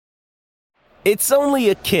It's only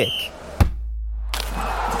a kick,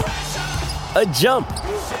 a jump,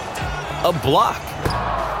 a block.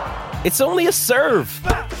 It's only a serve.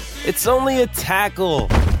 It's only a tackle,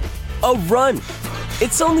 a run.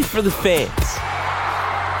 It's only for the fans.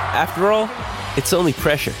 After all, it's only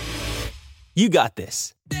pressure. You got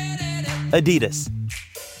this. Adidas.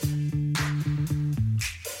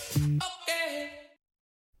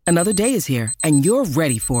 Another day is here, and you're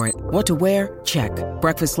ready for it. What to wear? Check.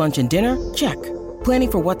 Breakfast, lunch, and dinner? Check.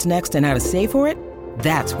 Planning for what's next and how to save for it?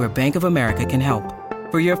 That's where Bank of America can help.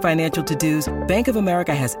 For your financial to-dos, Bank of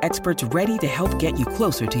America has experts ready to help get you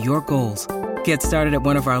closer to your goals. Get started at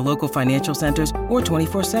one of our local financial centers or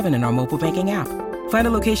 24/7 in our mobile banking app. Find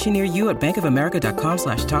a location near you at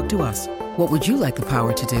bankofamerica.com/talktous. What would you like the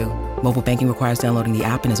power to do? Mobile banking requires downloading the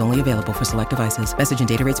app and is only available for select devices. Message and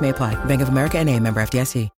data rates may apply. Bank of America N.A., member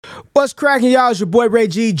FDIC. What's cracking, y'all? It's your boy Ray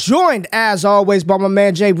G, joined as always by my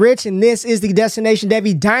man Jay Rich, and this is the Destination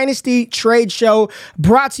Devy Dynasty Trade Show,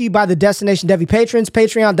 brought to you by the Destination Devy patrons,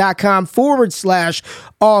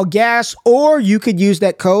 patreon.com/allgas, or you could use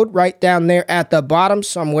that code right down there at the bottom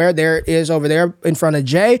somewhere. There it is over there in front of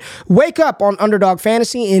Jay. Wake up on Underdog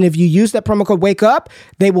Fantasy, and if you use that promo code Wake Up,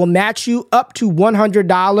 they will match you up to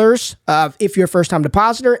 $100 if you're a first-time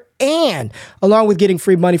depositor. And along with getting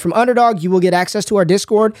free money from Underdog, you will get access to our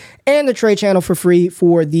Discord and the trade channel for free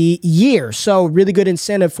for the year. So really good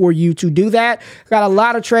incentive for you to do that. Got a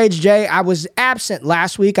lot of trades, Jay. I was absent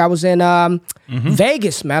last week. I was in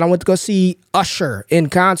Vegas, man. I went to go see Usher in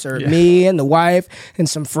concert, me and the wife and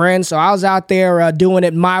some friends. So I was out there doing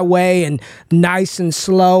it my way and nice and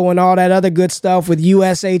slow and all that other good stuff with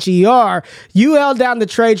USHER. You held down the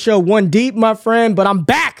trade show one deep, my friend, but I'm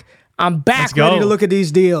back. Ready to look at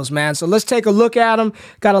these deals, man. So let's take a look at them.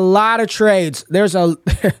 Got a lot of trades. There's a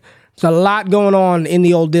lot going on in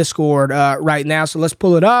the old Discord right now. So let's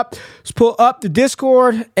pull it up. Let's pull up the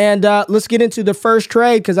Discord and let's get into the first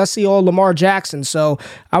trade because I see old Lamar Jackson. So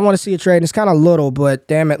I want to see a trade. It's kind of little, but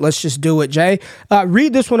damn it, let's just do it, Jay.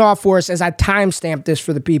 Read this one off for us as I timestamp this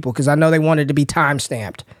for the people because I know they wanted to be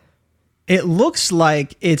timestamped. It looks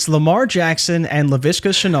like it's Lamar Jackson and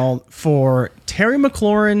Laviska Shenault for Terry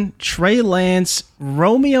McLaurin, Trey Lance,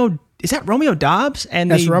 Romeo. Is that Romeo Dobbs? And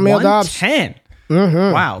that's Romeo Dobbs. 10.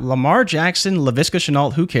 Wow. Lamar Jackson, Laviska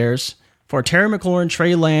Shenault, who cares? For Terry McLaurin,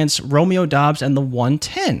 Trey Lance, Romeo Dobbs, and the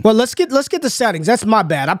 110. Well, let's get the settings. That's my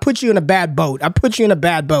bad. I put you in a bad boat.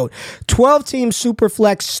 12-team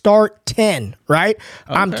Superflex start 10, right?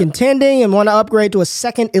 Okay. I'm contending and want to upgrade to a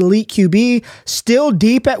second elite QB. Still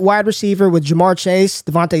deep at wide receiver with Jamar Chase,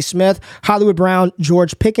 Devontae Smith, Hollywood Brown,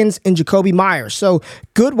 George Pickens, and Jacoby Myers. So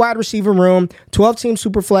good wide receiver room. 12-team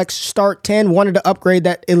Superflex start 10. Wanted to upgrade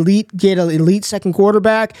that get an elite second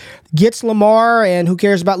quarterback. Gets Lamar, and who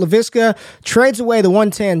cares about Laviska? Trades away the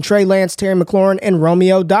 110, Trey Lance, Terry McLaurin, and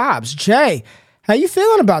Romeo Dobbs. Jay, how you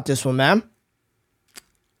feeling about this one, man?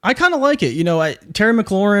 I kind of like it. Terry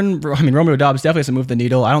McLaurin, Romeo Dobbs definitely doesn't move the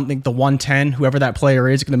needle. I don't think the 110, whoever that player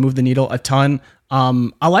is going to move the needle a ton.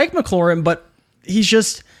 I like McLaurin, but he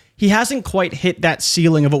hasn't quite hit that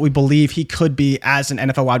ceiling of what we believe he could be as an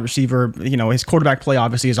NFL wide receiver. His quarterback play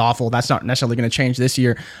obviously is awful. That's not necessarily going to change this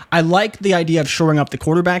year. I like the idea of shoring up the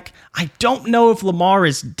quarterback. I don't know if Lamar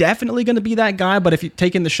is definitely going to be that guy, but if you're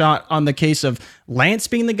taking the shot on the case of Lance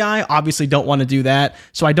being the guy, obviously don't want to do that.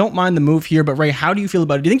 So I don't mind the move here, but Ray, how do you feel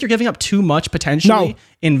about it? Do you think you're giving up too much potentially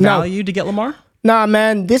in value to get Lamar? Nah,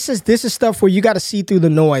 man, this is stuff where you got to see through the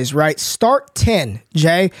noise, right? Start 10,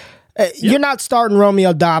 Jay. You're not starting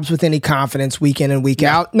Romeo Dobbs with any confidence week in and week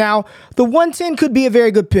out. Now, the 110 could be a very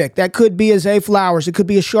good pick. That could be a Zay Flowers. It could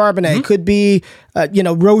be a Charbonnet. It could be,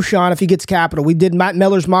 Roshan if he gets capital. We did Matt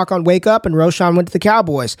Miller's mock on Wake Up, and Roshan went to the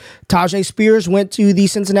Cowboys. Tajay Spears went to the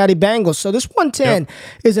Cincinnati Bengals. So this 110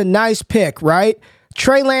 is a nice pick, right?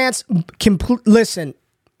 Trey Lance, listen,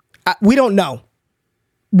 we don't know.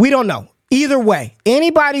 Either way,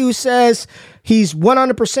 anybody who says he's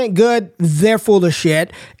 100% good, they're full of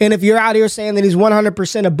shit. And if you're out here saying that he's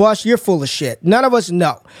 100% a bust, you're full of shit. None of us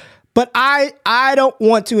know. But I don't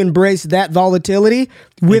want to embrace that volatility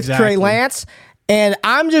with Trey Lance. And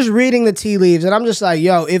I'm just reading the tea leaves, and I'm just like,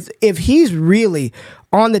 yo, if he's really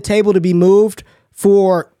on the table to be moved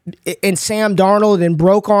and Sam Darnold and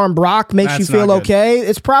broke arm Brock makes you feel okay,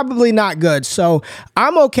 it's probably not good. So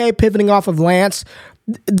I'm okay pivoting off of Lance.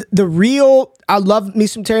 I love me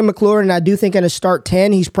some Terry McLaurin, and I do think in a start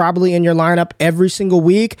 10, he's probably in your lineup every single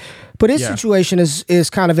week. But his situation is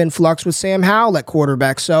kind of in flux with Sam Howell at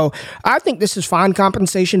quarterback. So I think this is fine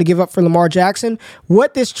compensation to give up for Lamar Jackson.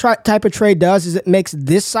 What this type of trade does is it makes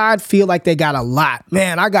this side feel like they got a lot.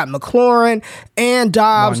 Man, I got McLaurin and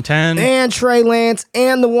Dobbs 110. And Trey Lance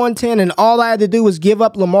and the 110, and all I had to do was give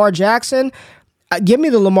up Lamar Jackson. Give me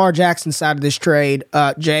the Lamar Jackson side of this trade,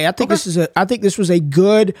 Jay. I think this was a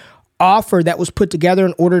good offer that was put together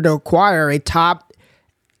in order to acquire a top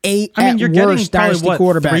 8 you're getting dynasty probably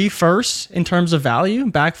quarterback. 3 firsts in terms of value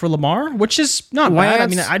back for Lamar, which is not bad. I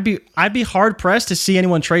mean, I'd be hard pressed to see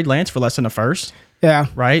anyone trade Lance for less than a first. Yeah.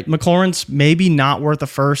 Right? McLaurin's maybe not worth a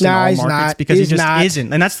first in all markets because he just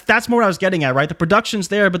isn't. And that's more what I was getting at, right? The production's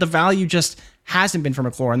there, but the value just hasn't been for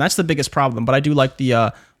McLaurin. That's the biggest problem. But I do like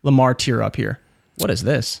the Lamar tier up here. What is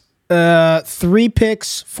this? 3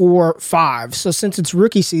 picks for 5. So since it's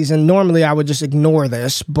rookie season, normally I would just ignore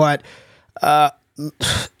this, but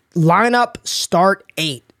lineup start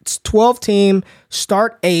 8. It's 12 team,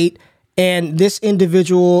 start 8, and this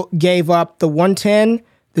individual gave up the 110,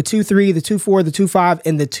 the 2-3, the 2-4, the 2-5,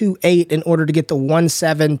 and the 2-8 in order to get the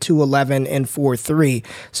 1-7, 2-11, and 4-3.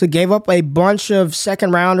 So gave up a bunch of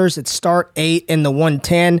second rounders at start 8 and the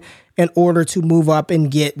 110 in order to move up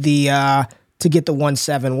and get the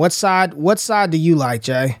 1-7. What side do you like,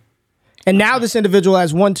 Jay? And now this individual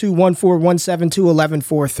has 1-2, 1-4, 1-7, 2-11,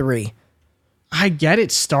 4-3. I get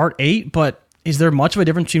it, start 8, but is there much of a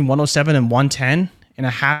difference between 107 and 110 in a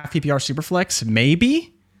half PPR superflex?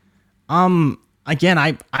 Maybe. Again,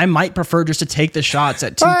 I might prefer just to take the shots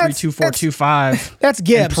at 2-3, 2-4, 2-5. That's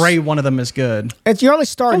Gibbs. And pray one of them is good. You're only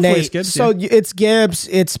starting 8. Gibbs, so it's Gibbs.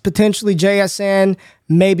 It's potentially JSN,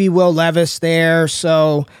 maybe Will Levis there.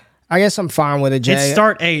 So I guess I'm fine with it, Jay. It's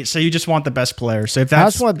start 8, so you just want the best player. So if you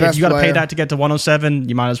got to pay that to get to 107,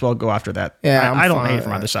 you might as well go after that. Yeah, I don't hate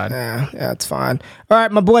from either side. Yeah, it's fine. All right,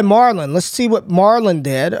 my boy Marlon. Let's see what Marlon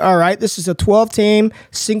did. All right, this is a 12-team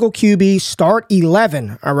single QB start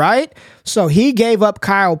 11. All right, so he gave up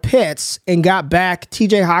Kyle Pitts and got back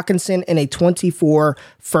T.J. Hawkinson in a 24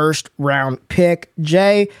 first-round pick.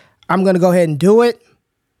 Jay, I'm going to go ahead and do it.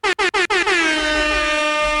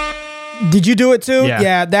 Did you do it too?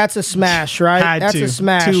 Yeah, that's a smash, right? That's a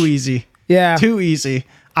smash. Too easy. Yeah. Too easy.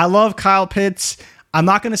 I love Kyle Pitts. I'm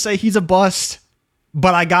not going to say he's a bust,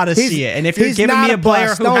 but I got to see it. And if you're giving me a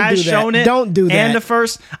player who has shown it don't do that. And a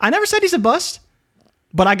first, I never said he's a bust,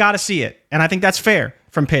 but I got to see it. And I think that's fair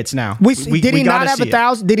from Pitts now. Did he not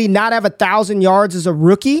have 1,000 yards as a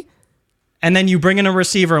rookie? And then you bring in a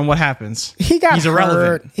receiver, and what happens? He's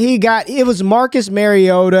irrelevant. It was Marcus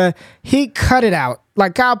Mariota. He cut it out.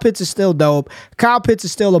 Like, Kyle Pitts is still dope. Kyle Pitts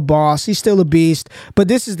is still a boss. He's still a beast. But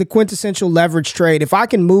this is the quintessential leverage trade. If I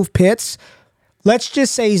can move Pitts, let's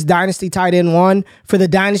just say he's Dynasty tight end 1 for the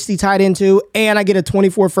Dynasty tight end 2, and I get a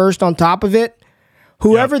 24 first on top of it.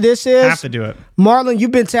 Whoever this is, have to do it. Marlon, you've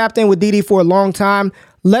been tapped in with DD for a long time.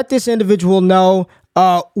 Let this individual know.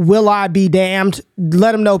 Will I be damned?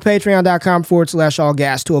 Let them know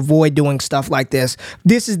patreon.com/allgas to avoid doing stuff like this.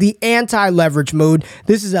 This is the anti-leverage mood.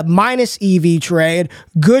 This is a minus EV trade.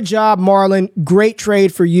 Good job, Marlon. Great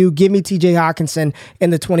trade for you. Give me TJ Hawkinson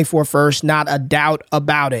in the 24 first. Not a doubt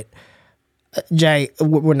about it. Jay,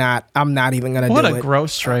 I'm not even going to do it. What a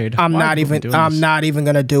gross trade. I'm not even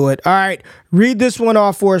going to do it. All right. Read this one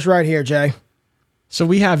off for us right here, Jay. So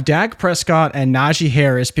we have Dak Prescott and Najee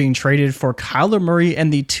Harris being traded for Kyler Murray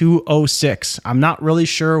and the 206. I'm not really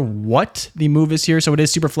sure what the move is here. So it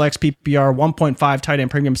is Superflex PPR, 1.5 tight end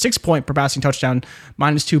premium, 6 point per passing touchdown,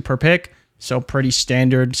 -2 per pick. So pretty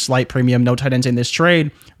standard, slight premium, no tight ends in this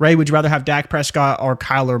trade. Ray, would you rather have Dak Prescott or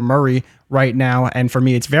Kyler Murray right now? And for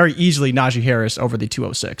me, it's very easily Najee Harris over the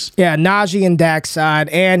 206. Yeah, Najee and Dak's side,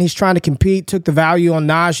 and he's trying to compete, took the value on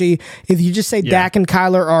Najee. If you just say Dak and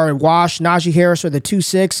Kyler are a wash, Najee Harris or the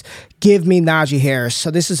 2-6, give me Najee Harris. So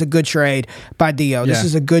this is a good trade by Dio. This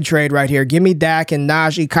is a good trade right here. Give me Dak and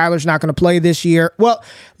Najee. Kyler's not going to play this year. Well,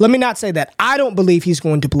 let me not say that. I don't believe he's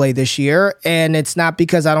going to play this year, and it's not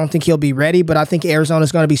because I don't think he'll be ready, but I think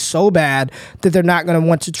Arizona's going to be so bad that they're not going to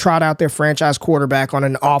want to trot out their franchise quarterback on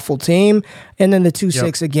an awful team. And then the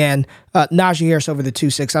 2-6 again, Najee Harris over the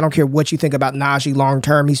 2-6. I don't care what you think about Najee long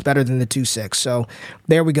term. He's better than the 2-6. So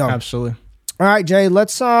there we go. Absolutely. All right, Jay,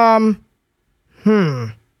 let's What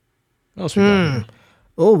else we got here?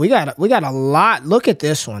 Oh, we got a lot. Look at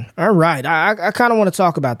this one. All right. I kind of want to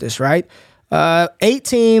talk about this, right?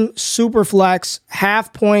 8-team super flex,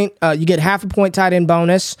 half point. You get half a point tight end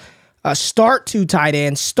bonus. Start 2 tight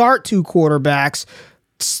ends, start 2 quarterbacks.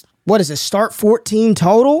 What is it? Start 14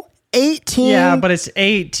 total 8-team. Yeah, but it's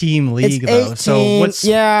 8-team league, though. So what's...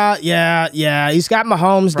 Yeah. He's got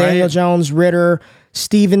Mahomes, Right. Daniel Jones, Ritter,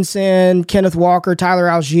 Stevenson, Kenneth Walker, Tyler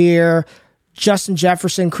Algier, Justin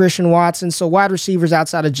Jefferson, Christian Watson. So wide receivers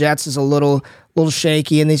outside of Jets is a little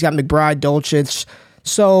shaky, and he's got McBride, Dulcich.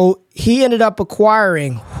 So he ended up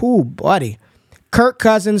acquiring, Kirk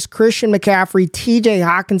Cousins, Christian McCaffrey, TJ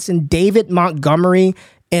Hawkinson, David Montgomery,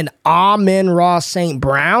 and Amon-Ra St.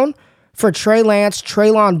 Brown for Trey Lance,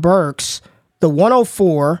 Treylon Burks, the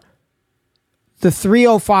 104, the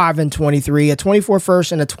 305 and 23, a 24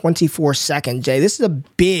 first and a 24 second, Jay. This is a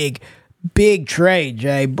big trade,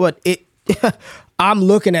 Jay, but I'm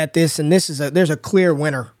looking at this, and there's a clear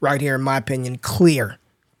winner right here, in my opinion. Clear.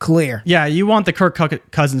 Yeah, you want the Kirk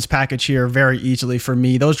Cousins package here very easily for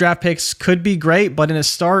me. Those draft picks could be great, but in a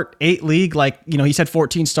start 8 league, he said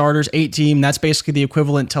 14 starters, 8-team, that's basically the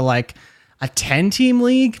equivalent to like a 10-team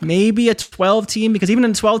league, maybe a 12-team, because even in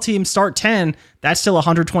a 12-team start 10, that's still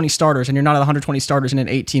 120 starters, and you're not at 120 starters in an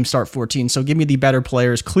 8-team start 14. So give me the better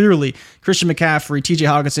players. Clearly, Christian McCaffrey, TJ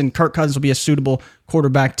Hawkinson, Kirk Cousins will be a suitable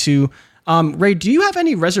quarterback too. Ray, do you have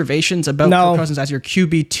any reservations about Kirk Cousins as your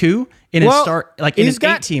QB2 in an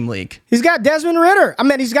 8-team league? He's got Desmond Ritter. I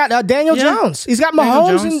mean, he's got Daniel Jones. He's got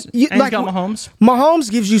Mahomes. He's got Mahomes. Mahomes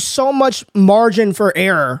gives you so much margin for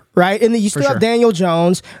error, right? And then you still have Daniel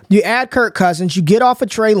Jones. You add Kirk Cousins. You get off of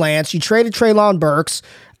Trey Lance. You traded Treylon Burks.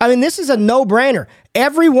 I mean, this is a no-brainer.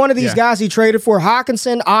 Every one of these guys he traded for,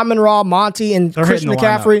 Hawkinson, Amon-Ra, Monty, and Christian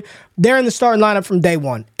McCaffrey, they're in the starting lineup from day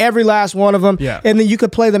one. Every last one of them. Yeah. And then you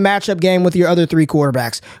could play the matchup game with your other 3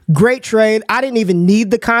 quarterbacks. Great trade. I didn't even need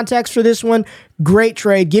the context for this one. Great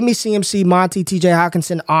trade. Give me CMC, Monty, TJ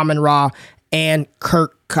Hawkinson, Amon-Ra, and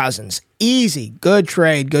Kirk Cousins. Easy. Good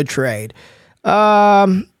trade. Jay,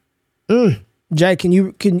 can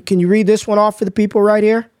you read this one off for the people right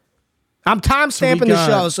here? I'm time-stamping the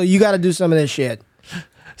show, so you got to do some of this shit.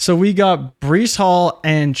 So we got Breece Hall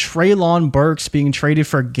and Treylon Burks being traded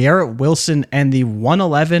for Garrett Wilson and the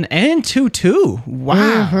 111 and 2-2.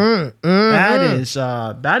 Wow.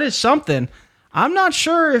 That is something. I'm not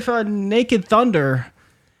sure if Naked Thunder...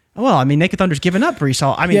 Well, I mean, Naked Thunder's given up Breece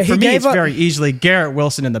Hall. I mean, for me, it's very easily Garrett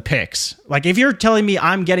Wilson in the picks. Like, if you're telling me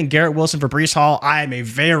I'm getting Garrett Wilson for Breece Hall, I am a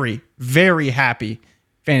very, very happy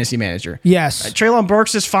fantasy manager. Yes. Treylon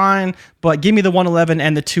Burks is fine, but give me the 111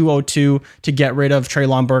 and the 202 to get rid of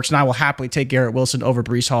Treylon Burks, and I will happily take Garrett Wilson over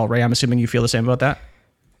Breece Hall. Ray, I'm assuming you feel the same about that?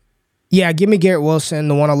 Yeah, give me Garrett Wilson,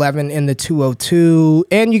 the 111 and the 202,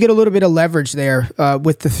 and you get a little bit of leverage there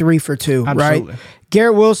with the 3 for 2, Absolutely. Right?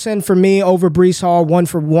 Garrett Wilson for me over Breece Hall, 1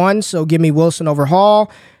 for 1, so give me Wilson over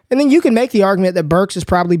Hall. And then you can make the argument that Burks is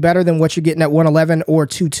probably better than what you're getting at 111 or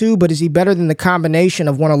 2-2, but is he better than the combination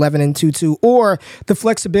of 111 and 2-2 or the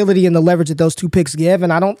flexibility and the leverage that those 2 picks give?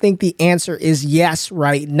 And I don't think the answer is yes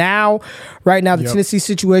right now. Right now, the Tennessee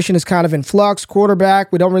situation is kind of in flux.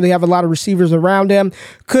 Quarterback, we don't really have a lot of receivers around him.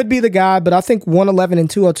 Could be the guy, but I think 111 and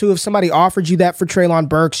 202, if somebody offered you that for Treylon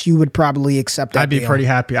Burks, you would probably accept that. I'd be pretty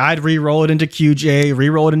happy. I'd re-roll it into QJ,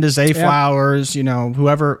 re-roll it into Zay Flowers,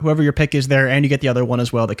 whoever your pick is there, and you get the other one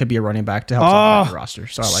as well that could be a running back to help out the roster.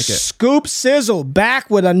 So I like it. Scoop Sizzle back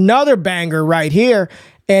with another banger right here.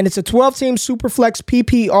 And it's a 12-team Superflex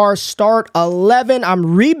PPR start 11.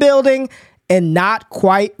 I'm rebuilding and not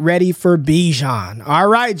quite ready for Bijan. All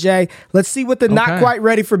right, Jay. Let's see what the not quite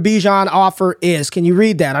ready for Bijan offer is. Can you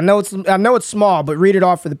read that? I know it's small, but read it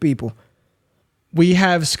off for the people. We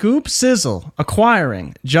have Scoop Sizzle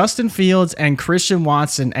acquiring Justin Fields and Christian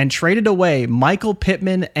Watson and traded away Michael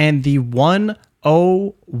Pittman and the 101.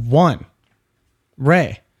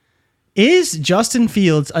 Ray, is Justin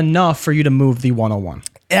Fields enough for you to move the 101?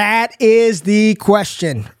 That is the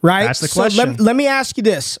question, right? That's the question. So let me ask you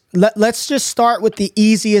this. Let's just start with the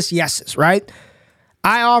easiest yeses, right?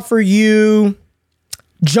 I offer you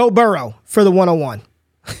Joe Burrow for the 101.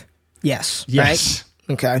 Yes. Yes.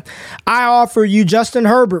 Right? Okay. I offer you Justin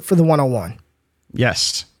Herbert for the 101.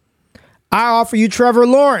 Yes. I offer you Trevor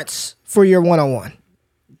Lawrence for your 101.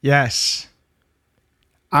 Yes.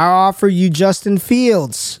 I offer you Justin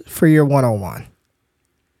Fields for your 101.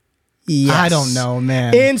 Yes. I don't know,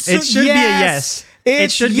 man. It should be a yes.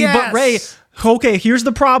 It should be. But Ray, okay, here's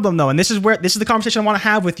the problem though, and this is the conversation I want to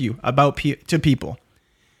have with you about to people.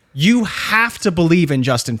 You have to believe in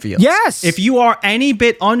Justin Fields. Yes. If you are any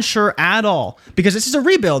bit unsure at all, because this is a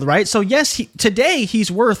rebuild, right? So yes, today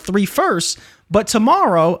he's worth 3 firsts, but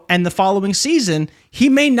tomorrow and the following season, he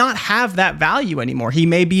may not have that value anymore. He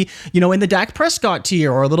may be, in the Dak Prescott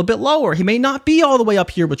tier or a little bit lower. He may not be all the way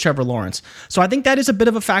up here with Trevor Lawrence. So I think that is a bit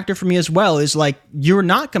of a factor for me as well, is like, you're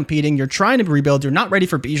not competing, you're trying to rebuild, you're not ready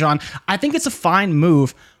for Bijan. I think it's a fine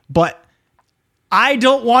move, but I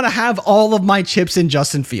don't want to have all of my chips in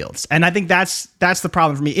Justin Fields. And I think that's the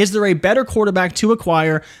problem for me. Is there a better quarterback to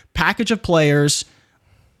acquire, package of players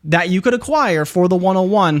that you could acquire for the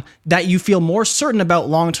 101 that you feel more certain about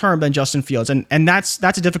long-term than Justin Fields? And that's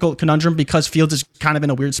a difficult conundrum because Fields is kind of in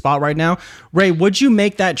a weird spot right now. Ray, would you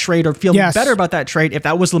make that trade or feel better about that trade if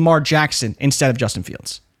that was Lamar Jackson instead of Justin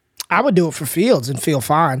Fields? I would do it for Fields and feel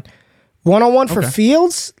fine. 101 for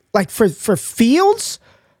Fields? Like for Fields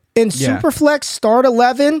in Superflex, start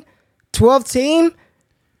 11, 12 team,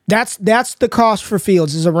 that's the cost for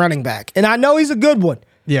Fields as a running back. And I know he's a good one.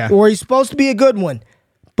 Yeah. Or he's supposed to be a good one.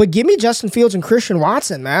 But give me Justin Fields and Christian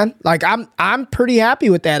Watson, man. Like I'm pretty happy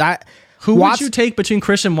with that. Who would you take between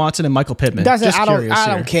Christian Watson and Michael Pittman? I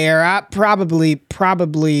don't care. I probably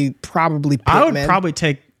Pittman. I would probably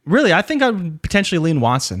take. Really, I think I would potentially lean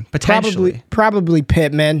Watson. Potentially, probably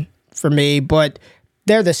Pittman for me, but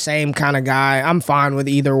they're the same kind of guy. I'm fine with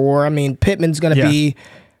either or. I mean, Pittman's going to be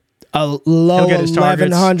a low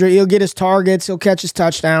 1,100. He'll get his targets. He'll catch his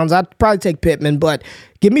touchdowns. I'd probably take Pittman, but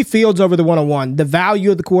give me Fields over the 101. The value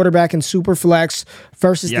of the quarterback in Superflex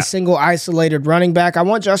versus the single isolated running back. I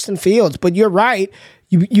want Justin Fields, but you're right.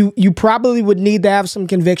 You probably would need to have some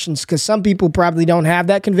convictions because some people probably don't have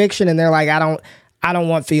that conviction and they're like, I don't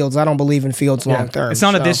want Fields. I don't believe in Fields long term. It's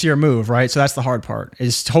not a this year move, right? So that's the hard part.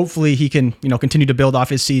 Is hopefully he can, continue to build off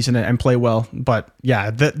his season and play well. But yeah,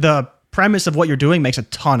 the premise of what you're doing makes a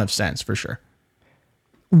ton of sense for sure.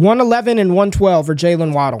 111 and 112 for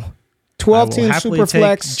Jalen Waddle. 12 team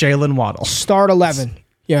Superflex. Jalen Waddle. Start 11.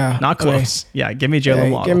 Yeah. Not close. Yeah, give me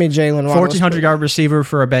Jalen Waddle. Give me Jalen Waddle. 1,400-yard receiver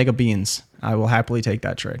for a bag of beans. I will happily take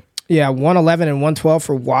that trade. Yeah, 111 and 112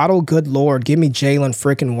 for Waddle. Good Lord. Give me Jalen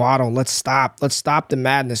freaking Waddle. Let's stop the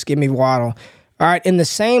madness. Give me Waddle. All right, in the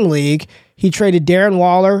same league, he traded Darren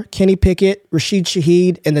Waller, Kenny Pickett, Rashid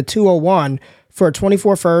Shaheed, and the 201 for a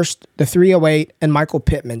 24 first, the 308, and Michael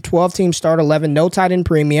Pittman. 12 team start 11, no tight end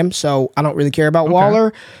premium, so I don't really care about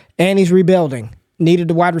Waller, and he's rebuilding. Needed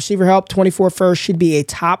the wide receiver help, 24 first, should be a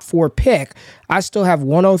top 4 pick. I still have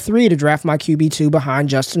 103 to draft my QB2 behind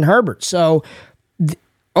Justin Herbert. So,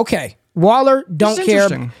 okay, Waller, don't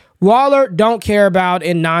care. Waller, don't care about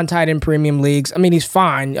in non-tight end premium leagues. I mean, he's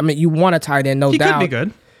fine. I mean, you want a tight end, no doubt. He could be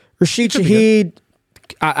good. Rashid Shaheed,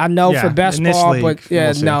 I know for best ball, league,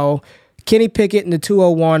 but no. Kenny Pickett in the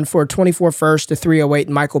 201 for a 24 first, the 308,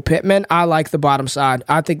 and Michael Pittman. I like the bottom side.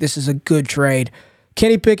 I think this is a good trade.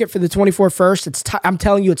 Kenny Pickett for the 24 first, I'm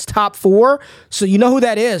telling you, it's top 4. So you know who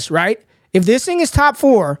that is, right? If this thing is top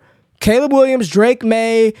 4, Caleb Williams, Drake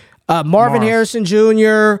May, Marvin Harrison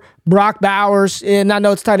Jr., Brock Bowers, and I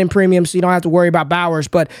know it's tight end premium, so you don't have to worry about Bowers,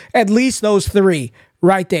 but at least those 3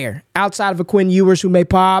 right there. Outside of a Quinn Ewers who may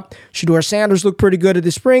pop, Shedeur Sanders looked pretty good at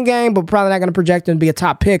the spring game, but probably not going to project him to be a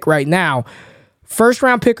top pick right now. First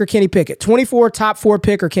round pick or Kenny Pickett? 24 top 4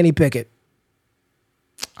 pick or Kenny Pickett?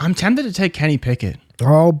 I'm tempted to take Kenny Pickett.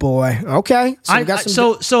 Oh boy. Okay.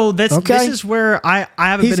 So this is where I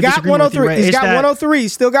have a bit of disagreement with you, right? He's got 103.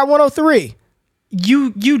 He's still got 103.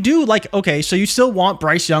 You do like, okay, so you still want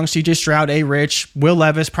Bryce Young, CJ Stroud, A. Rich, Will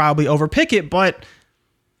Levis probably over Pickett, but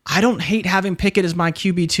I don't hate having Pickett as my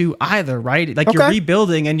QB2 either, right? Like you're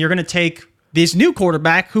rebuilding and you're going to take this new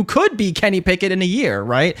quarterback who could be Kenny Pickett in a year,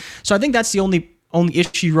 right? So I think that's the only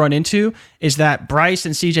issue you run into is that Bryce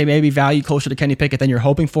and CJ may be valued closer to Kenny Pickett than you're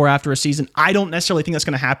hoping for after a season. I don't necessarily think that's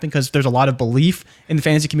going to happen because there's a lot of belief in the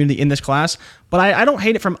fantasy community in this class, but I don't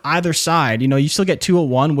hate it from either side. You still get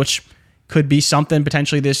 201, which could be something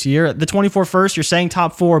potentially this year. The 24 first, you're saying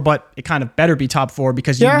top 4, but it kind of better be top 4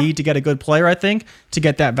 because you need to get a good player, I think, to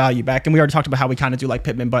get that value back. And we already talked about how we kind of do like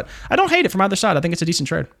Pittman, but I don't hate it from either side. I think it's a decent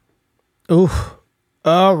trade. Ooh.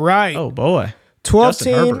 All right. Oh, boy. 12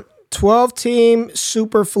 team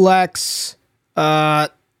Superflex,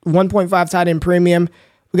 1.5 tight end premium.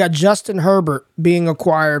 We got Justin Herbert being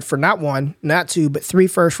acquired for not 1, not 2, but 3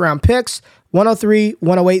 first round picks, 103,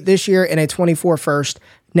 108 this year, and a 24 first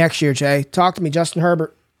next year, Jay. Talk to me, Justin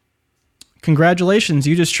Herbert. Congratulations.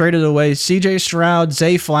 You just traded away CJ Stroud,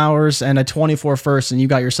 Zay Flowers, and a 24 first, and you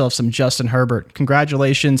got yourself some Justin Herbert.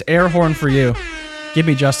 Congratulations. Air horn for you. Give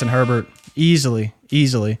me Justin Herbert. Easily.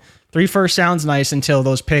 3 first sounds nice until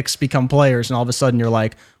those picks become players, and all of a sudden you're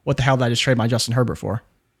like, what the hell did I just trade my Justin Herbert for?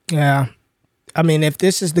 Yeah. I mean, if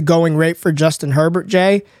this is the going rate for Justin Herbert,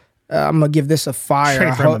 Jay, I'm going to give this a fire.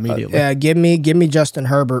 Trade for him immediately. Give me Justin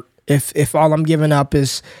Herbert. If all I'm giving up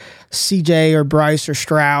is CJ or Bryce or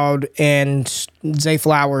Stroud and Zay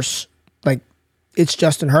Flowers, like, it's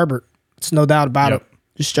Justin Herbert. It's no doubt about it.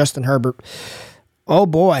 It's Justin Herbert. Oh,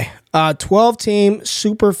 boy. 12-team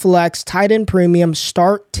Superflex tight end premium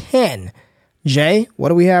start 10. Jay, what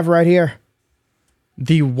do we have right here?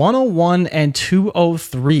 The 101 and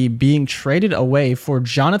 203 being traded away for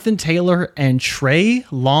Jonathan Taylor and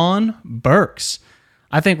Treylon Burks.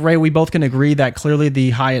 I think, Ray, we both can agree that clearly the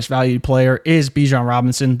highest valued player is Bijan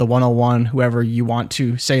Robinson, the 101, whoever you want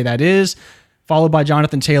to say that is, followed by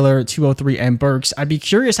Jonathan Taylor, 203, and Burks. I'd be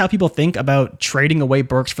curious how people think about trading away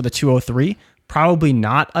Burks for the 203. Probably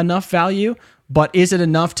not enough value, but is it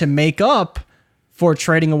enough to make up for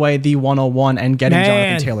trading away the 101 and getting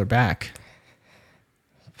Jonathan Taylor back?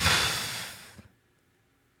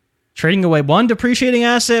 Trading away one depreciating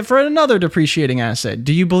asset for another depreciating asset.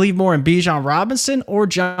 Do you believe more in Bijan Robinson or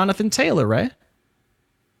Jonathan Taylor, Ray?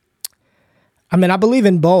 I mean, I believe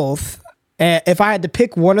in both. If I had to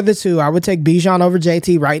pick one of the two, I would take Bijan over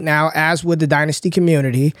JT right now, as would the Dynasty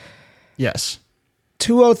community. Yes.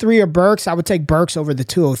 203 or Burks, I would take Burks over the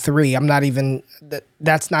 203.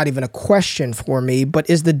 That's not even a question for me. But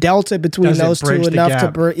is the delta between those two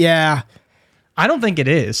enough to... Yeah. I don't think it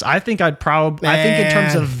is. I think I think in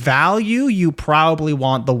terms of value, you probably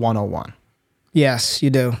want the 101. Yes, you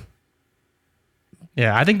do.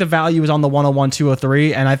 Yeah, I think the value is on the 101,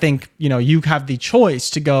 203, and I think, you have the choice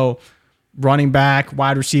to go running back,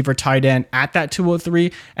 wide receiver, tight end at that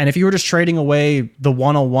 203. And if you were just trading away the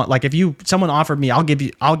 101, like if someone offered me, I'll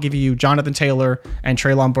give you Jonathan Taylor and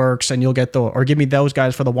Treylon Burks, and you'll get or give me those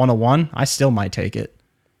guys for the 101, I still might take it.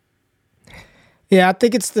 Yeah, I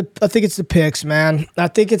think it's the picks, man. I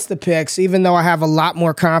think it's the picks, even though I have a lot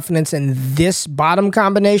more confidence in this bottom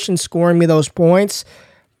combination scoring me those points.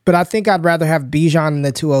 But I think I'd rather have Bijan in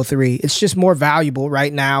the 203. It's just more valuable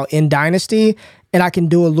right now in Dynasty, and I can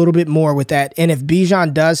do a little bit more with that. And if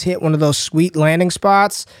Bijan does hit one of those sweet landing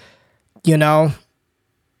spots, it's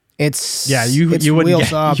you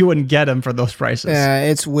wouldn't get him for those prices. Yeah,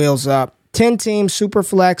 it's wheels up. 10-team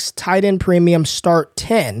Superflex tight end premium start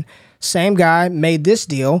 10. Same guy made this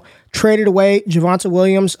deal, traded away Javonte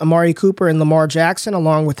Williams, Amari Cooper, and Lamar Jackson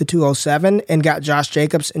along with the 207 and got Josh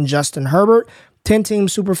Jacobs and Justin Herbert. 10-team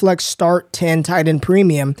Superflex start 10 tight end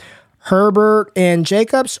premium. Herbert and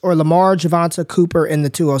Jacobs or Lamar, Javonte, Cooper in the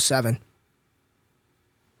 207?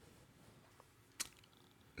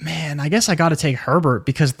 Man, I guess I got to take Herbert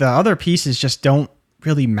because the other pieces just don't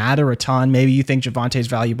really matter a ton. Maybe you think Javonte's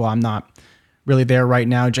valuable. I'm not really there right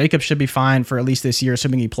now. Jacobs should be fine for at least this year,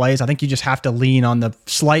 assuming he plays. I think you just have to lean on the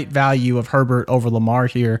slight value of Herbert over Lamar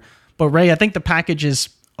here. But Ray, I think the package is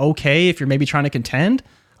okay if you're maybe trying to contend.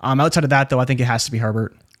 Outside of that, though, I think it has to be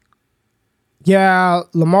Herbert. Yeah,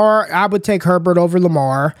 Lamar, I would take Herbert over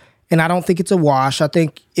Lamar, and I don't think it's a wash. I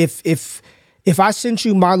think if I sent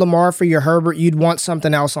you my Lamar for your Herbert, you'd want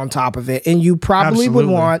something else on top of it. And you probably would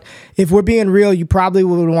want, if we're being real, you probably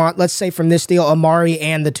would want, let's say from this deal, Amari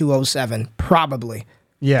and the 207. Probably.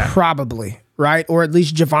 Yeah. Probably. Right? Or at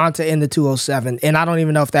least Javonte in the 207. And I don't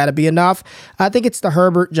even know if that'd be enough. I think it's the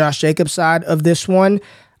Herbert, Josh Jacobs side of this one.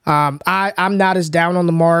 I'm not as down on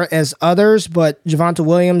Lamar as others, but Javonte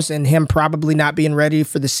Williams and him probably not being ready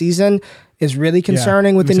for the season is really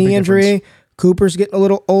concerning with the knee injury. Difference. Cooper's getting a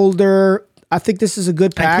little older. I think this is a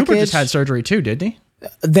good package. And Cooper just had surgery too, didn't he?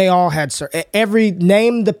 They all had surgery.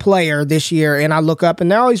 Name the player this year, and I look up, and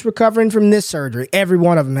now he's recovering from this surgery. Every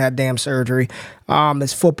one of them had damn surgery.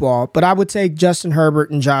 It's football. But I would take Justin Herbert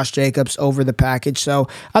and Josh Jacobs over the package. So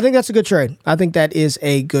I think that's a good trade. I think that is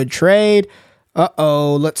a good trade.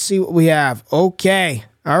 Let's see what we have. Okay.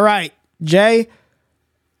 All right. Jay,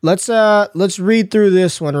 let's read through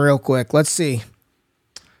this one real quick. Let's see.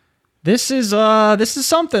 This is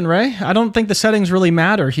something, Ray. I don't think the settings really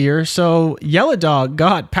matter here. So Yellow Dog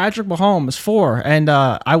got Patrick Mahomes 4, and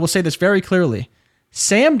I will say this very clearly.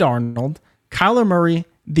 Sam Darnold, Kyler Murray,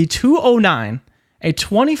 the 209, a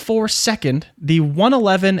 24-second, the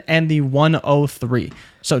 111, and the 103.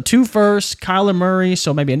 So 2 firsts, Kyler Murray,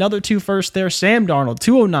 so maybe another 2 firsts there. Sam Darnold,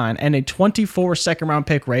 209, and a 24 round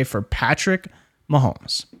pick, Ray, for Patrick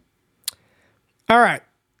Mahomes. All right.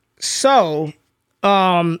 So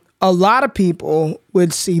a lot of people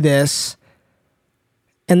would see this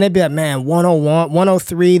and they'd be like, man, 101,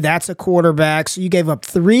 103, that's a quarterback. So you gave up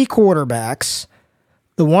 3 quarterbacks,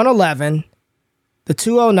 the 111, the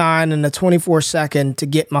 209, and the 24-second to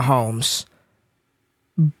get Mahomes.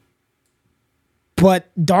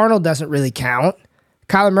 But Darnold doesn't really count.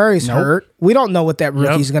 Kyler Murray's hurt. We don't know what that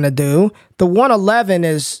rookie's going to do. The 111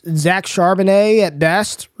 is Zach Charbonnet at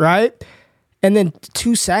best, right? And then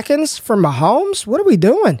 2 seconds for Mahomes? What are we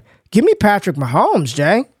doing? Give me Patrick Mahomes,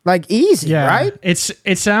 Jay. Like, easy, right?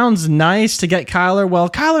 It sounds nice to get Kyler. Well,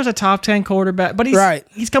 Kyler's a top 10 quarterback, but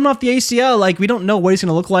he's coming off the ACL. Like, we don't know what he's going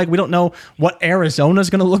to look like. We don't know what Arizona's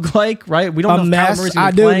going to look like, right? We don't know if Kyler Murray's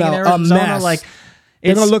going to be playing in Arizona. Like,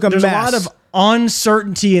 they're going to look a mess.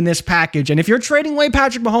 uncertainty in this package. And if you're trading away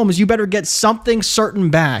Patrick Mahomes, you better get something certain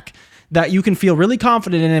back that you can feel really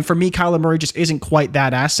confident in. And for me, Kyler Murray just isn't quite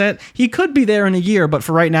that asset. He could be there in a year, but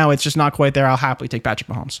for right now, it's just not quite there. I'll happily take Patrick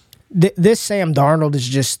Mahomes. This Sam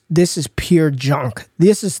Darnold this is pure junk.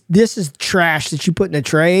 This is trash that you put in a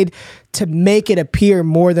trade to make it appear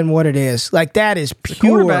more than what it is. Like, that is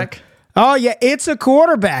pure. Quarterback. Oh yeah, it's a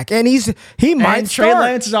quarterback, and he might and start. Trey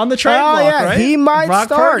Lance is on the trade block, yeah, right? he might Brock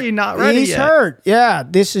start. Purdy not ready He's yet. hurt. Yeah,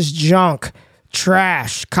 this is junk,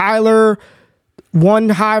 trash. Kyler, one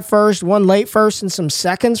high first, one late first, and some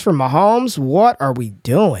seconds for Mahomes. What are we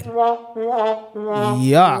doing? Yuck.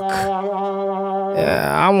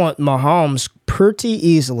 Yeah, I want Mahomes pretty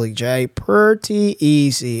easily, Jay. Pretty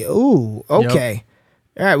easy. Ooh, okay. Yep.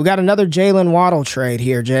 All right, we got another Jalen Waddle trade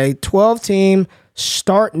here, Jay. 12-team,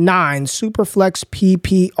 start 9, Superflex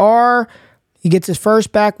PPR. He gets his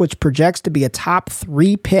first back, which projects to be a top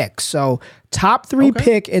 3 pick. So, top 3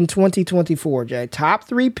 pick in 2024, Jay. Top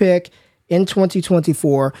 3 pick in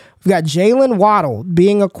 2024. We've got Jalen Waddle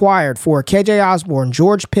being acquired for KJ Osborne,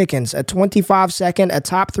 George Pickens, a 25 second, a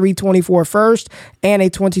top 324 first, and a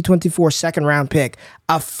 2024 second round pick.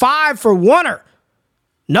 A 5-for-1er.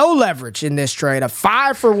 No leverage in this trade. A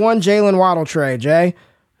 5-for-1 Jalen Waddle trade, Jay.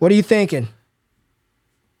 What are you thinking?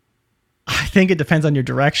 I think it depends on your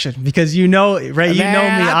direction because you know, Ray, you know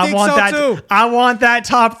me. I think want so that. too. I want that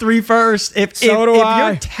top 3 first. If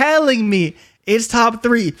you're telling me it's top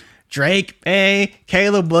 3, Drake,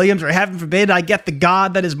 Caleb Williams, or heaven forbid, I get the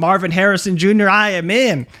god that is Marvin Harrison Jr., I am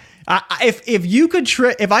in.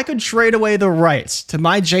 If I could trade away the rights to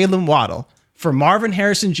my Jalen Waddle for Marvin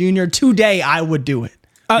Harrison Jr. today, I would do it.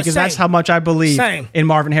 Because that's how much I believe in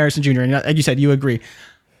Marvin Harrison Jr. And like you said, you agree.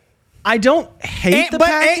 I don't hate the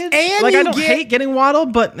package. I don't hate getting Waddle,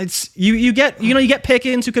 but it's you get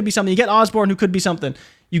Pickens, who could be something. You get Osborne, who could be something.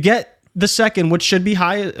 You get the second, which should be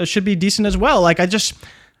high, should be decent as well. Like I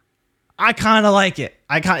kind of like it.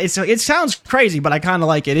 It sounds crazy, but I kind of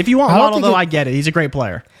like it. If you want Waddle, though, I get it. He's a great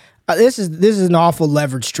player. This is an awful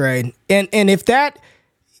leverage trade, and if that.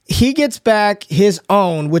 He gets back his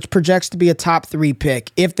own, which projects to be a top 3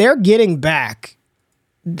 pick. If they're getting back,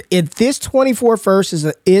 if this 24 first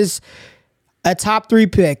is a top 3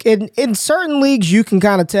 pick, in certain leagues you can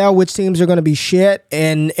kind of tell which teams are going to be shit,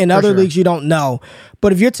 and in other leagues you don't know.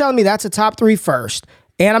 But if you're telling me that's a top 3 first,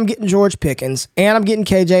 and I'm getting George Pickens, and I'm getting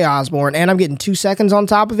KJ Osborne, and I'm getting 2 seconds on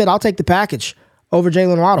top of it, I'll take the package over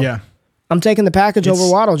Jalen Waddle. Yeah, I'm taking the package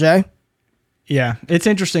over Waddle, Jay. Yeah, it's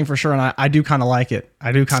interesting for sure, and I do kind of like it.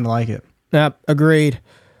 Yep, agreed.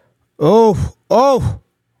 Dubridge.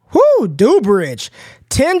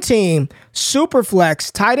 10-team,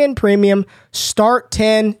 Superflex, tight end premium, start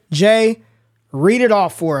 10. Jay, read it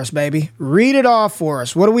off for us, baby. Read it off for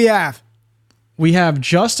us. What do we have? We have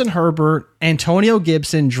Justin Herbert, Antonio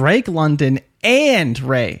Gibson, Drake London, and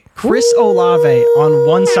Chris Olave on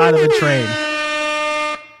one side of the trade.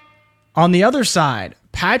 On the other side,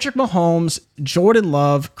 Patrick Mahomes, Jordan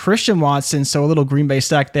Love, Christian Watson, so a little Green Bay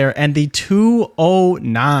stack there, and the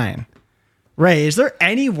 209. Ray, is there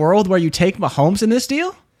any world where you take Mahomes in this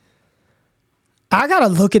deal? I got to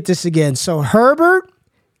look at this again. So Herbert,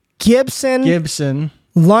 Gibson,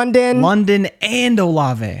 London, and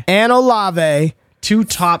Olave. 2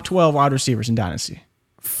 top 12 wide receivers in Dynasty.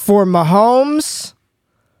 For Mahomes,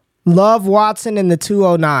 Love, Watson, and the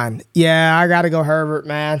 209. Yeah, I got to go Herbert,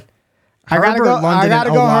 man. Herbert, London, and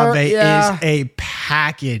Olave is a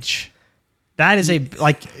package. That is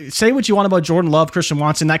say what you want about Jordan Love, Christian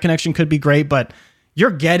Watson. That connection could be great, but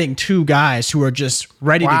you're getting 2 guys who are just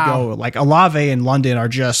ready to go. Like Olave and London are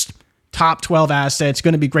just top 12 assets.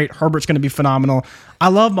 Going to be great. Herbert's going to be phenomenal. I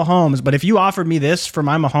love Mahomes, but if you offered me this for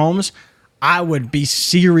my Mahomes, I would be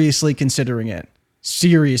seriously considering it.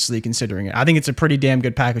 I think it's a pretty damn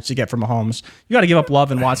good package to get from Mahomes. You got to give up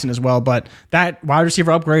Love and Watson as well, but that wide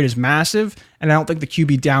receiver upgrade is massive, and I don't think the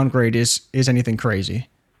QB downgrade is anything crazy.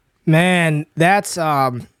 Man, that's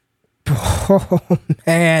oh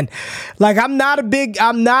man. Like I'm not a big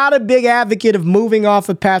advocate of moving off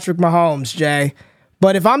of Patrick Mahomes, Jay.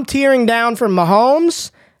 But if I'm tearing down from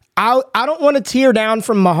Mahomes, I don't want to tear down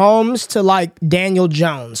from Mahomes to like Daniel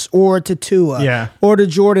Jones or to Tua or to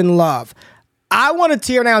Jordan Love. I want to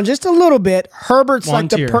tear down just a little bit. Herbert's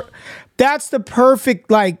that's the perfect,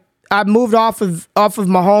 like, I moved off of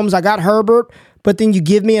Mahomes. I got Herbert, but then you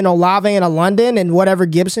give me an Olave and a London and whatever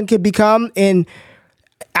Gibson could become. And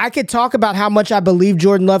I could talk about how much I believe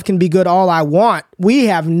Jordan Love can be good all I want. We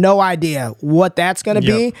have no idea what that's going to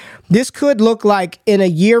be. This could look like in a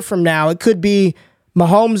year from now, it could be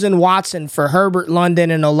Mahomes and Watson for Herbert,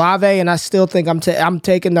 London, and Olave. And I still think I'm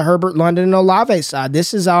taking the Herbert, London, and Olave side.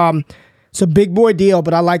 This is It's a big boy deal,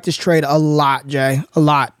 but I like this trade a lot, Jay. A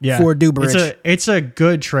lot for Dubridge. It's a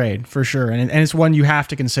good trade for sure, and it's one you have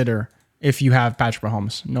to consider if you have Patrick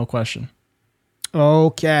Mahomes, no question.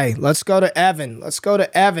 Okay, let's go to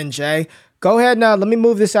Evan. Jay. Go ahead now. Let me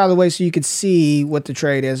move this out of the way so you can see what the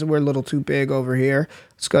trade is. We're a little too big over here.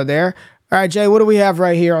 Let's go there. All right, Jay, what do we have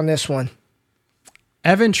right here on this one?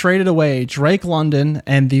 Evan traded away Drake London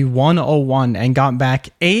and the 101 and got back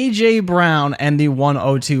A.J. Brown and the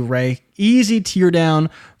 102, Ray. Easy tear down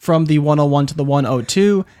from the 101 to the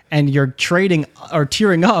 102, and you're trading or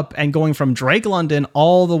tearing up and going from Drake London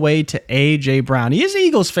all the way to A.J. Brown. He is an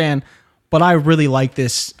Eagles fan, but I really like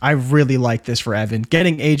this. I really like this for Evan.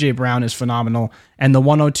 Getting A.J. Brown is phenomenal, and the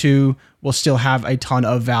 102 will still have a ton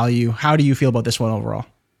of value. How do you feel about this one overall?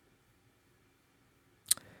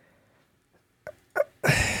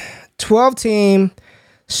 12-team,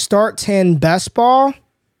 start 10 best ball.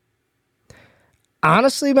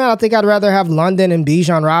 Honestly, man, I think I'd rather have London and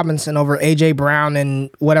Bijan Robinson over A.J. Brown and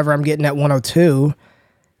whatever I'm getting at 102.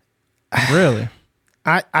 Really?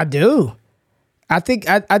 I do. I think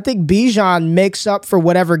Bijan makes up for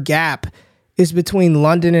whatever gap is between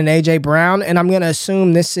London and A.J. Brown, and I'm going to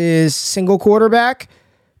assume this is single quarterback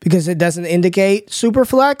because it doesn't indicate super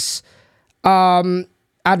flex. I'd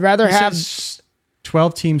rather have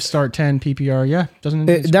 12 teams start 10 PPR. Yeah,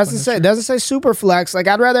 it doesn't say super flex. Like,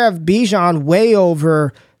 I'd rather have Bijan way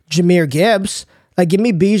over Jahmyr Gibbs. Like, give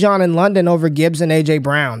me Bijan and London over Gibbs and AJ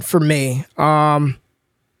Brown for me.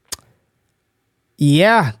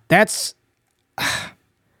 Yeah, that's.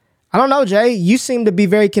 I don't know, Jay. You seem to be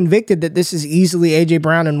very convicted that this is easily AJ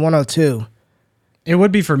Brown and 102. It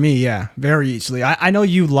would be for me, yeah, very easily. I know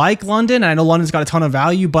you like London, and I know London's got a ton of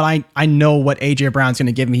value, but I know what AJ Brown's going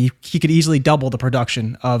to give me. He could easily double the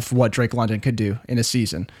production of what Drake London could do in a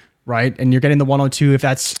season, right? And you're getting the 102 if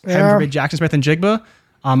that's heaven forbid Jackson Smith and Jigba.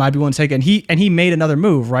 I'd be willing to take it. And he made another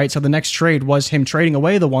move, right? So the next trade was him trading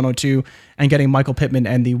away the 102 and getting Michael Pittman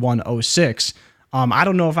and the 106. I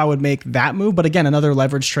don't know if I would make that move, but again, another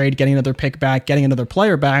leverage trade, getting another pick back, getting another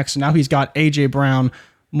player back. So now he's got AJ Brown,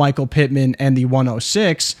 Michael Pittman, and the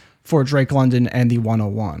 106 for Drake London and the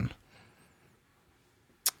 101.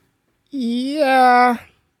 Yeah.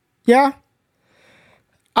 I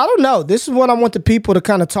don't know. This is what I want the people to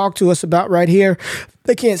kind of talk to us about right here.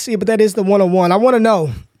 They can't see it, but that is the 101. I want to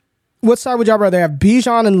know, what side would y'all rather have,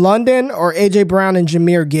 Bijan and London or AJ Brown and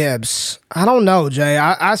Jahmyr Gibbs? I don't know, Jay.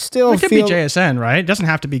 I still feel... It could be JSN, right? It doesn't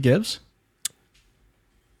have to be Gibbs.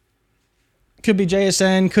 Could be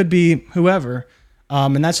JSN, could be whoever.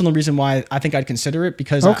 And that's the only reason why I think I'd consider it,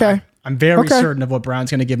 because I'm very certain of what Brown's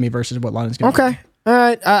going to give me versus what London's going to give me. Okay. All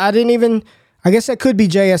right. I guess that could be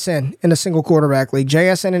JSN in a single quarterback league.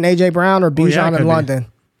 JSN and AJ Brown or Bijan and London.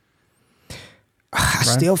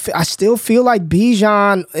 I still feel like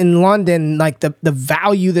Bijan in London, like the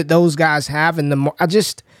value that those guys have, and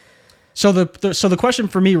So the question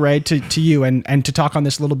for me, Ray, to you and to talk on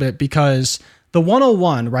this a little bit, because the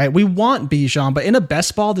 101, right? We want Bijan, but in a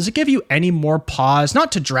best ball, does it give you any more pause,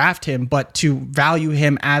 not to draft him, but to value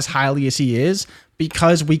him as highly as he is?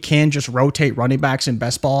 Because we can just rotate running backs in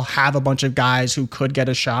best ball, have a bunch of guys who could get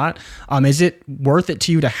a shot. Is it worth it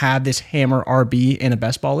to you to have this hammer RB in a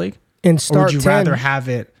best ball league? In start 10. Or would you 10? Rather have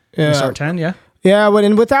it in start 10? Yeah. Yeah, but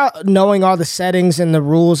without knowing all the settings and the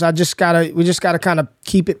rules, we just gotta kind of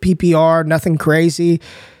keep it PPR, nothing crazy.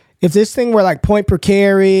 If this thing were like point per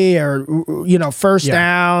carry or first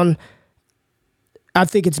down, I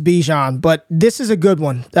think it's Bijan. But this is a good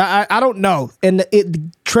one. I don't know. And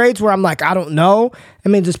trades where I'm like, I don't know, I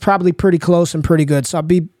mean, it's probably pretty close and pretty good. So I'll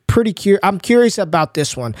be pretty curious. I'm curious about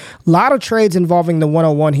this one. A lot of trades involving the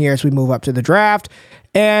 101 here as we move up to the draft.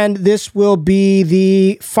 And this will be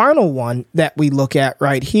the final one that we look at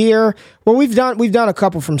right here. Well, we've done a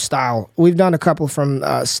couple from Style. We've done a couple from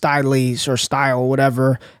Styles or Style,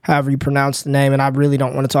 whatever, however you pronounce the name. And I really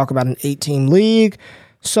don't want to talk about an 8-team league.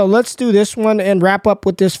 So let's do this one and wrap up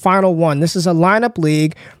with this final one. This is a lineup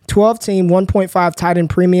league, 12-team, 1.5 tight end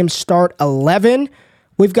premium, start 11.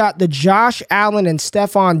 We've got the Josh Allen and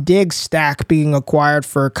Stephon Diggs stack being acquired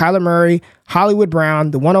for Kyler Murray, Hollywood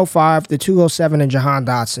Brown, the 105, the 207, and Jahan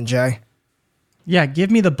Dotson, Jay. Yeah,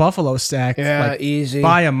 give me the Buffalo stack. Yeah, easy.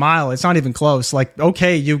 By a mile. It's not even close. Like,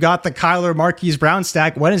 okay, you got the Kyler Marquise Brown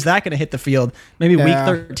stack. When is that going to hit the field? Maybe week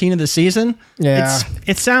 13 of the season? Yeah.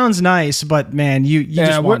 It sounds nice, but man, you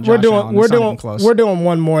just want Josh Allen. It's not even close. We're doing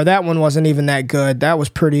one more. That one wasn't even that good. That was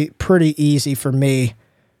pretty easy for me.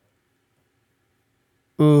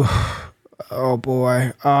 Ooh, oh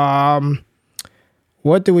boy.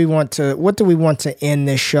 What do we want to end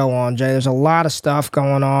this show on, Jay? There's a lot of stuff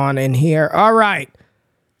going on in here. All right.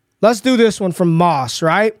 Let's do this one from Moss,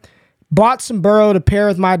 right? Bought some Burrow to pair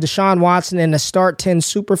with my Deshaun Watson in a start 10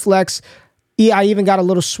 Superflex. Yeah, I even got a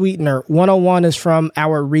little sweetener. 101 is from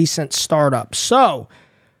our recent startup. So,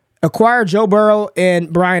 acquire Joe Burrow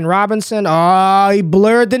and Brian Robinson. Oh, he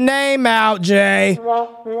blurred the name out, Jay.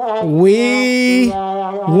 We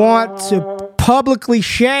want to publicly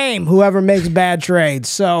shame whoever makes bad trades.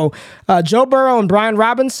 So, Joe Burrow and Brian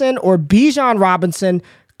Robinson, or Bijan Robinson,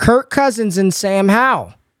 Kirk Cousins, and Sam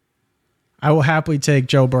Howell. I will happily take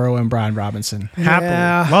Joe Burrow and Brian Robinson. Happily.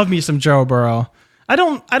 Yeah. Love me some Joe Burrow. I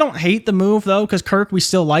don't hate the move, though, because Kirk we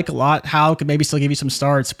still like a lot. Howell could maybe still give you some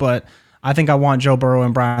starts, but I think I want Joe Burrow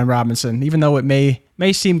and Brian Robinson. Even though it may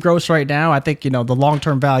seem gross right now, I think, the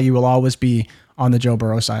long-term value will always be on the Joe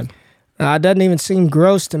Burrow side. It doesn't even seem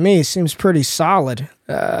gross to me. It seems pretty solid.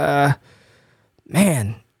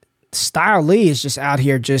 Man, Style Lee is just out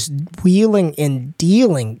here just wheeling and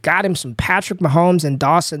dealing. Got him some Patrick Mahomes and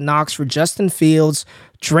Dawson Knox for Justin Fields,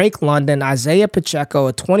 Drake London, Isaiah Pacheco,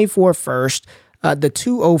 a 24 first, the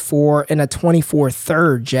 204, and a 24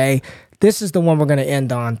 third, Jay. This is the one we're going to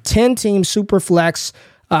end on. 10-team super flex,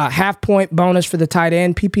 half-point bonus for the tight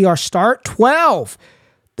end. PPR start, 12.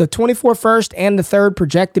 The 24 first and the third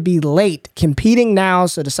project to be late. Competing now,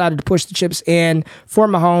 so decided to push the chips in for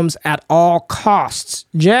Mahomes at all costs.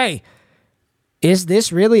 Jay, is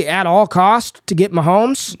this really at all cost to get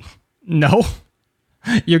Mahomes? No.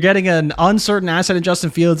 You're getting an uncertain asset in Justin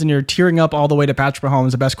Fields, and you're tearing up all the way to Patrick Mahomes,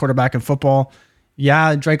 the best quarterback in football.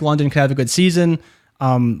 Yeah, Drake London could have a good season.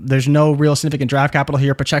 There's no real significant draft capital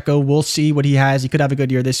here. Pacheco, we'll see what he has. He could have a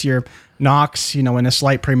good year this year. Knox, in a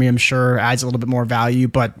slight premium, sure, adds a little bit more value.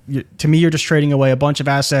 But to me, you're just trading away a bunch of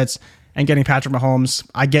assets and getting Patrick Mahomes.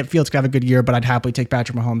 I get Fields could have a good year, but I'd happily take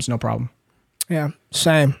Patrick Mahomes, no problem. Yeah,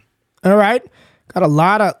 same. All right. Got a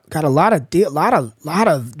lot of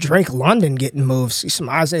Drake London getting moved. See some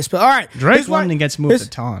Isaiah Spiller. All right, Drake London gets moved a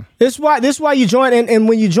ton. This is why you join, and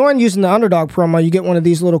when you join using the underdog promo, you get one of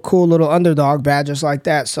these cool little underdog badges like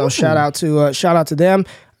that. So shout out to them.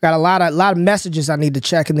 Got a lot of messages I need to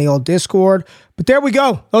check in the old Discord. But there we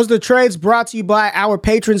go. Those are the trades brought to you by our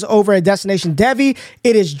patrons over at Destination Devy.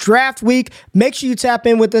 It is draft week. Make sure you tap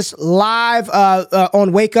in with us live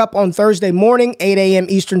on Wake Up on Thursday morning, 8 a.m.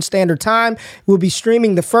 Eastern Standard Time. We'll be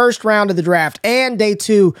streaming the first round of the draft and day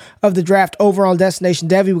 2 of the draft over on Destination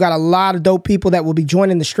Devy. We've got a lot of dope people that will be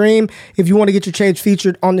joining the stream. If you want to get your trades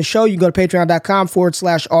featured on the show, you go to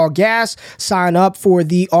patreon.com/allgas. Sign up for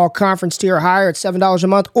the all conference tier higher at $7 a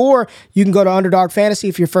month, or you can go to Underdog Fantasy.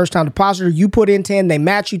 If you're a first time depositor, you put in 10, they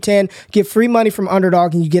match you 10, get free money from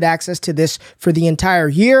Underdog, and you get access to this for the entire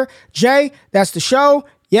year. Jay, that's the show.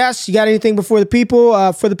 Yes, you got anything before we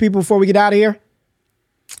get out of here?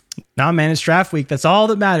 Nah, man, it's draft week. That's all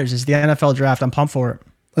that matters is the NFL draft. I'm pumped for it.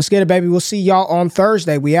 Let's get it, baby. We'll see y'all on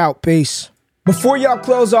Thursday. We out. Peace. Before y'all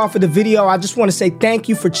close off of the video, I just want to say thank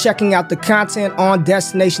you for checking out the content on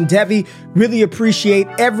Destination Devy. Really appreciate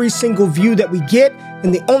every single view that we get.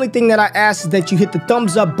 And the only thing that I ask is that you hit the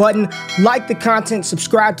thumbs up button, like the content,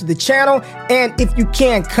 subscribe to the channel, and if you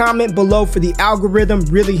can, comment below for the algorithm.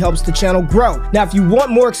 Really helps the channel grow. Now, if you want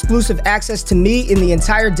more exclusive access to me and the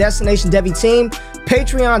entire Destination Devy team,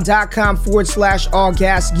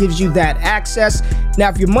 patreon.com/allgas gives you that access. Now,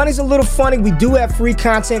 if your money's a little funny, we do have free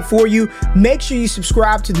content for you. Make sure you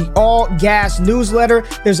subscribe to the All Gas newsletter.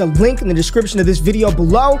 There's a link in the description of this video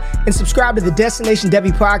below, and subscribe to the Destination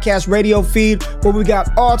Devy podcast radio feed, where we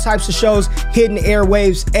got all types of shows hitting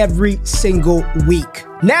airwaves every single week.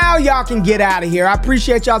 Now y'all can get out of here. I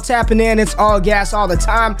appreciate y'all tapping in. It's All Gas all the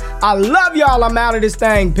time. I love y'all. I'm out of this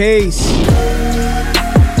thing. Peace.